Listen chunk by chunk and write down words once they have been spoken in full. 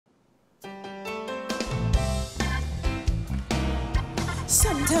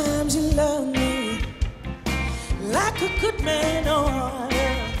Sometimes you love me like a good man ought.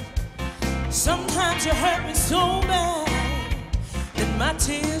 Sometimes you hurt me so bad that my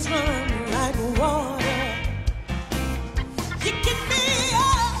tears run like water. You get me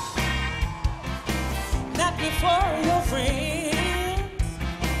up, not before your friends.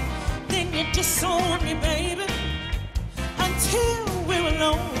 Then you disown me, baby, until we're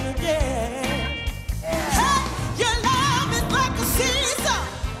alone again. Hey, your love is like a seesaw.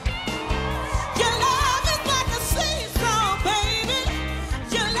 Your love is like a seesaw, baby.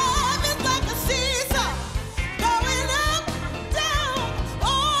 Your love is like a seesaw, going up, down,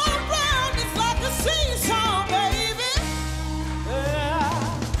 all around. It's like a seesaw, baby.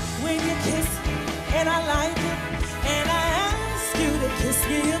 When you kiss me and I like it, and I ask you to kiss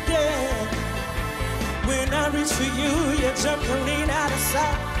me again. When I reach for you, you jump clean out of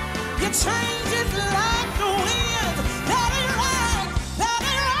sight. You change it like the wind. That ain't right, that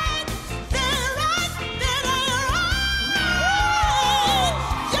ain't right, that ain't right, that ain't right.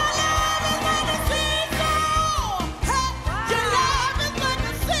 Your love is like a seesaw. Hey, your love is like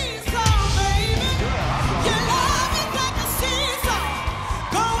a seesaw, baby. Your love is like a seesaw,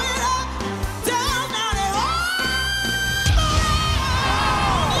 going up, down, down, and all around.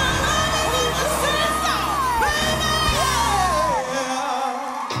 Your love is like a seesaw, baby.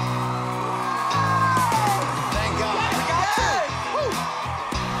 Thank God.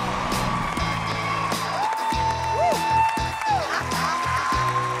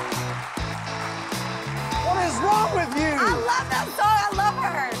 What is wrong with you? I love that song. I love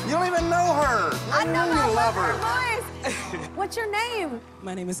her. You don't even know her. I know. You I love her. her voice. What's your name?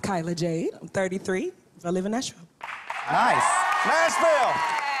 My name is Kyla Jade. I'm 33. I live in Nashville. Nice. Nashville.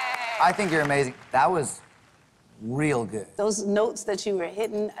 I think you're amazing. That was real good. Those notes that you were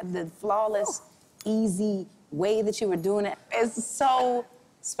hitting, the flawless, easy way that you were doing it, is so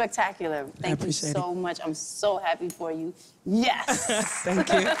spectacular. Thank you appreciate so much. I'm so happy for you. Yes. Thank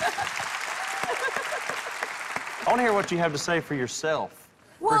you. I want to hear what you have to say for yourself.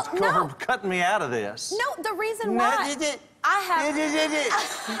 Well, for no. cutting me out of this. No, the reason why I have...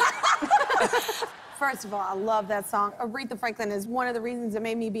 First of all, I love that song. Aretha Franklin is one of the reasons that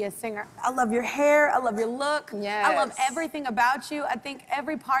made me be a singer. I love your hair. I love your look. Yes. I love everything about you. I think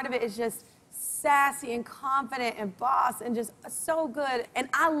every part of it is just sassy and confident and boss and just so good. And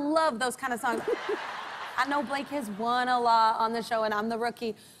I love those kind of songs. I know Blake has won a lot on the show and I'm the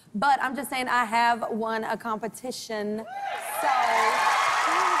rookie, but I'm just saying I have won a competition. So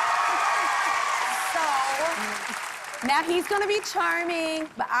now he's gonna be charming,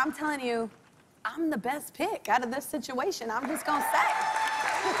 but I'm telling you, I'm the best pick out of this situation. I'm just gonna say.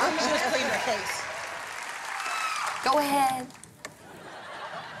 I'm just pleading the case. Go ahead.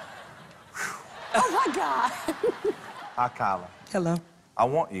 Oh my God. Hi, Kyla. Hello. I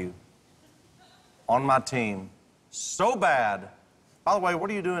want you on my team so bad. By the way, what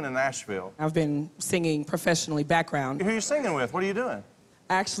are you doing in Nashville? I've been singing professionally background. Who are you singing with? What are you doing?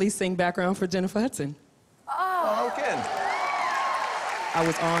 I actually sing background for Jennifer Hudson. Oh, no kidding. I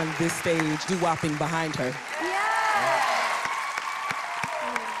was on this stage doo-wopping behind her. Yeah.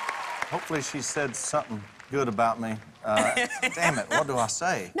 Hopefully she said something good about me. Damn it, what do I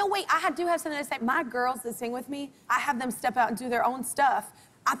say? No, wait, do have something to say. My girls that sing with me, I have them step out and do their own stuff.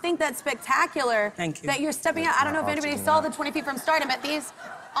 I think that's spectacular. Thank you. That you're stepping out. I don't know if anybody saw the 20 feet from stardom, but these,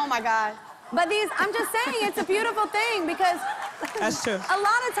 oh my God. But these, I'm just saying, it's a beautiful thing because That's true. a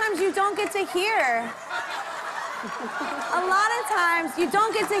lot of times you don't get to hear. A lot of times you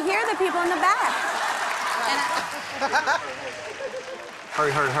don't get to hear the people in the back. And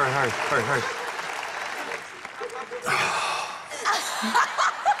Hurry, hurry, hurry, hurry, hurry, hurry.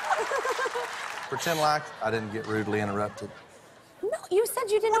 Pretend like I didn't get rudely interrupted. no, you said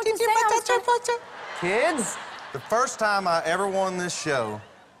you didn't know what to say. I was Kids? The first time I ever won this show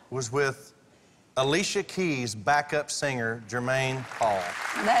was with Alicia Keys' backup singer, Jermaine Hall.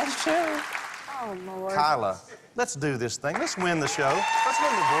 That's true. Oh, Lord. Kyla, let's do this thing. Let's win the show. Let's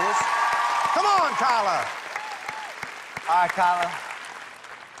win the Bulls. Come on, Kyla. All right, Kyla.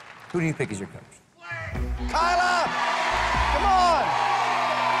 Who do you pick as your coach? Kyla! Come on!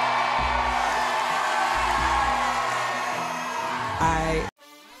 I